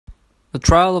The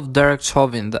trial of Derek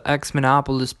Chauvin, the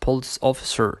ex-Minneapolis police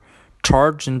officer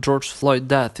charged in George Floyd's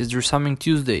death, is resuming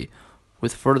Tuesday,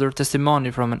 with further testimony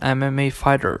from an MMA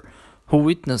fighter who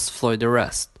witnessed Floyd's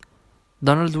arrest.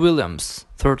 Donald Williams,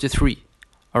 33,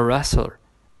 a wrestler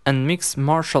and mixed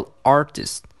martial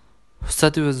artist who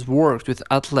said he has worked with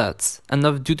athletes and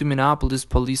off-duty Minneapolis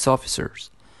police officers,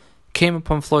 came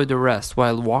upon Floyd's arrest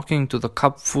while walking to the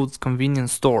Cup Foods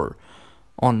convenience store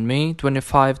on May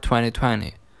 25,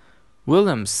 2020.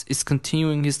 Williams is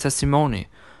continuing his testimony,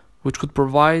 which could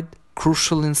provide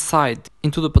crucial insight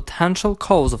into the potential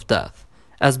cause of death,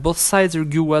 as both sides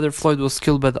argue whether Floyd was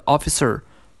killed by the officer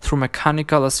through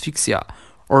mechanical asphyxia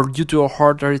or due to a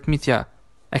heart arrhythmia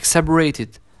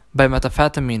exacerbated by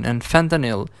methamphetamine and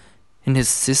fentanyl in his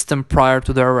system prior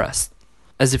to the arrest.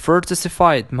 As he first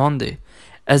testified Monday,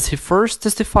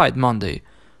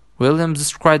 Williams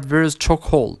described various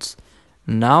chokeholds.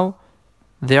 Now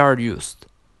they are used.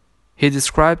 He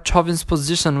described Chauvin's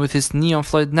position with his knee on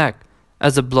Floyd's neck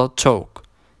as a blood choke.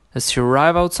 As he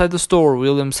arrived outside the store,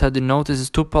 Williams said he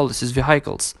noticed two police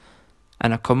vehicles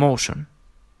and a commotion.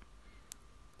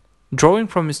 Drawing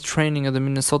from his training at the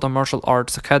Minnesota Martial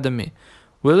Arts Academy,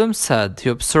 Williams said he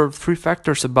observed three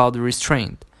factors about the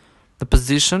restraint: the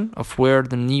position of where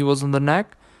the knee was on the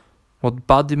neck, what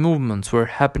body movements were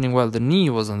happening while the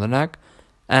knee was on the neck,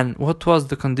 and what was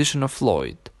the condition of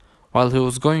Floyd while he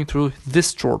was going through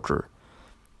this torture.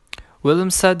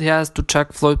 Williams said he has to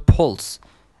check Floyd's pulse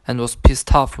and was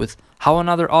pissed off with how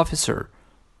another officer,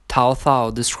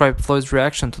 Thao, described Floyd's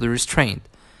reaction to the restraint,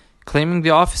 claiming the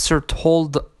officer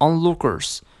told the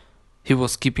onlookers he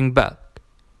was keeping back.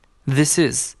 This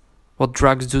is what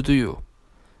drugs do to you.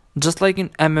 Just like in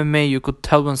MMA, you could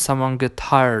tell when someone gets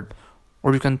tired,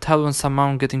 or you can tell when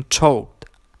someone getting choked,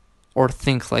 or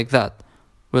things like that,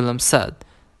 Williams said,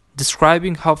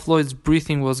 describing how Floyd's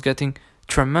breathing was getting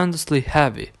tremendously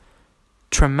heavy,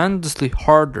 tremendously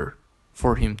harder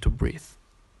for him to breathe.